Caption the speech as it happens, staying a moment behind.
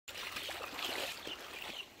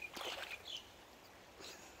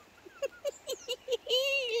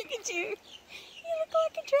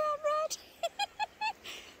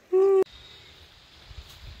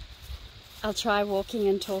I'll try walking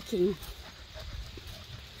and talking.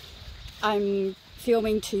 I'm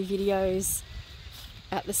filming 2 videos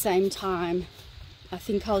at the same time. I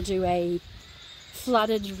think I'll do a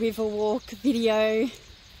flooded river walk video.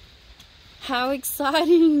 How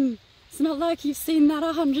exciting! It's not like you've seen that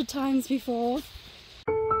 100 times before.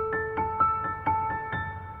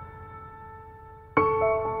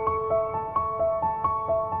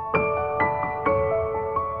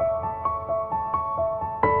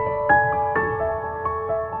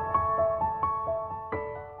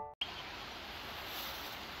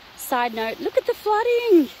 Side note, look at the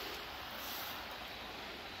flooding!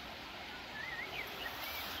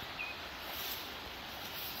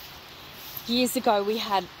 Years ago we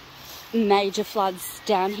had major floods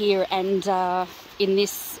down here, and in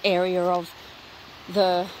this area of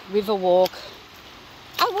the river walk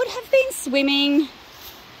I would have been swimming.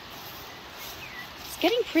 It's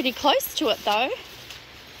getting pretty close to it though.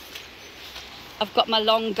 I've got my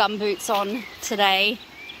long gum boots on today.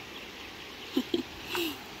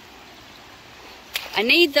 I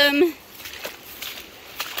need them.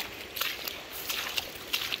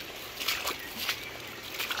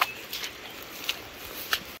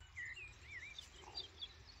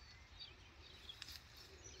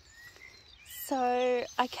 So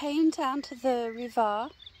I came down to the river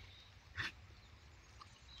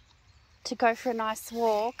to go for a nice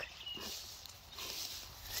walk,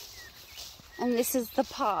 and this is the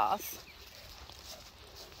path.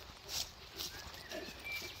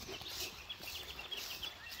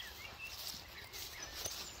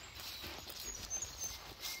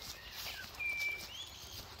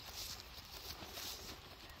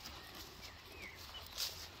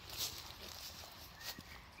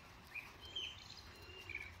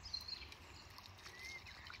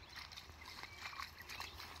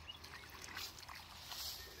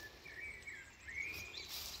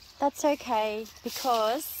 That's okay,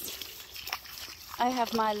 because I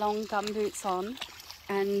have my long gum boots on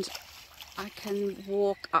and I can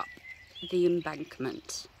walk up the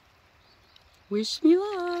embankment. Wish me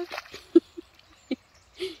luck!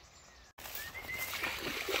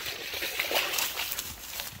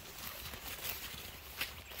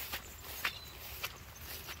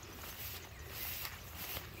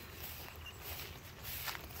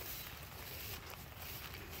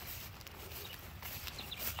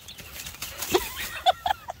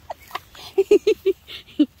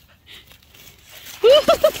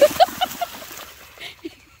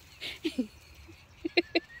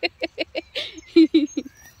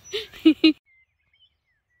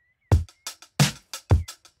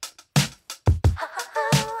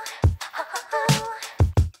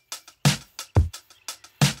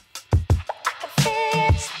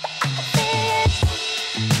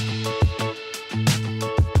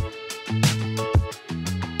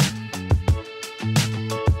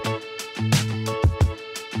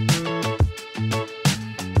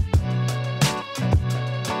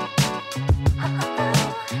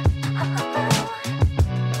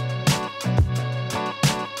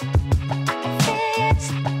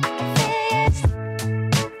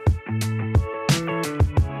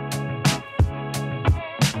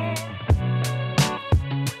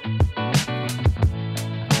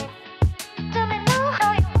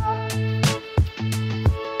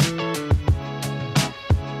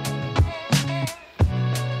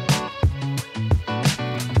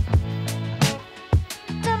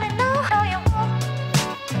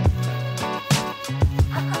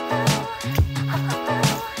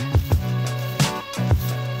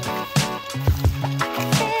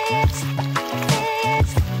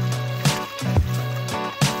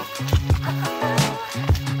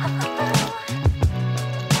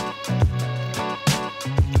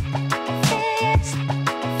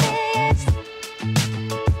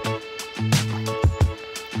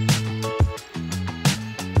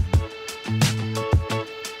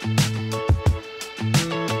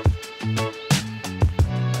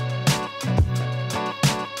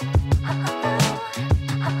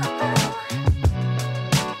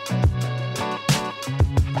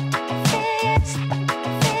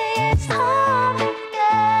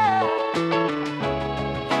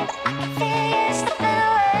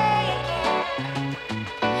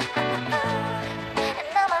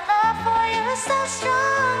 So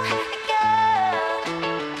strong.